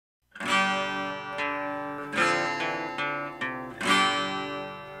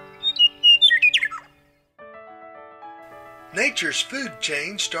Nature's food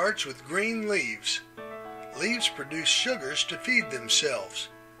chain starts with green leaves. Leaves produce sugars to feed themselves,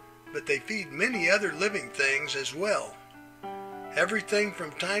 but they feed many other living things as well. Everything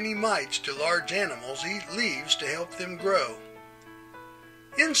from tiny mites to large animals eat leaves to help them grow.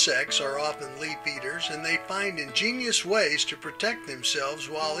 Insects are often leaf eaters, and they find ingenious ways to protect themselves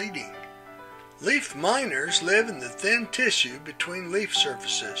while eating. Leaf miners live in the thin tissue between leaf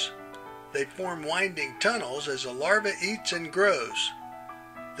surfaces. They form winding tunnels as a larva eats and grows.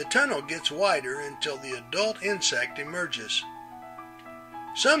 The tunnel gets wider until the adult insect emerges.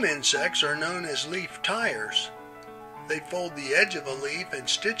 Some insects are known as leaf tires. They fold the edge of a leaf and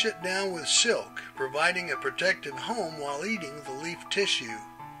stitch it down with silk, providing a protective home while eating the leaf tissue.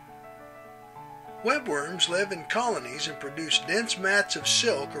 Webworms live in colonies and produce dense mats of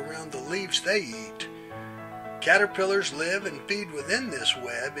silk around the leaves they eat. Caterpillars live and feed within this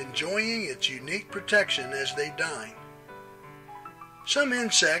web, enjoying its unique protection as they dine. Some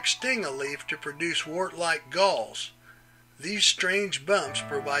insects sting a leaf to produce wart-like galls. These strange bumps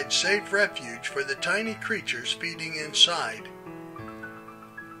provide safe refuge for the tiny creatures feeding inside.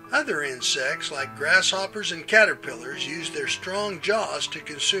 Other insects, like grasshoppers and caterpillars, use their strong jaws to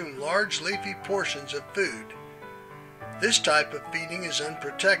consume large leafy portions of food. This type of feeding is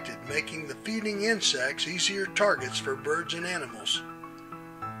unprotected, making the feeding insects easier targets for birds and animals.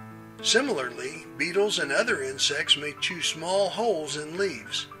 Similarly, beetles and other insects may chew small holes in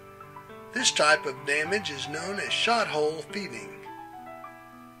leaves. This type of damage is known as shot hole feeding.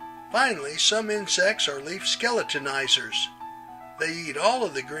 Finally, some insects are leaf skeletonizers. They eat all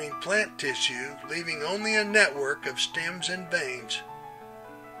of the green plant tissue, leaving only a network of stems and veins.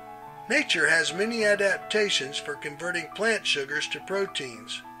 Nature has many adaptations for converting plant sugars to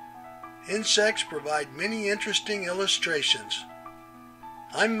proteins. Insects provide many interesting illustrations.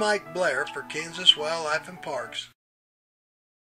 I'm Mike Blair for Kansas Wildlife and Parks.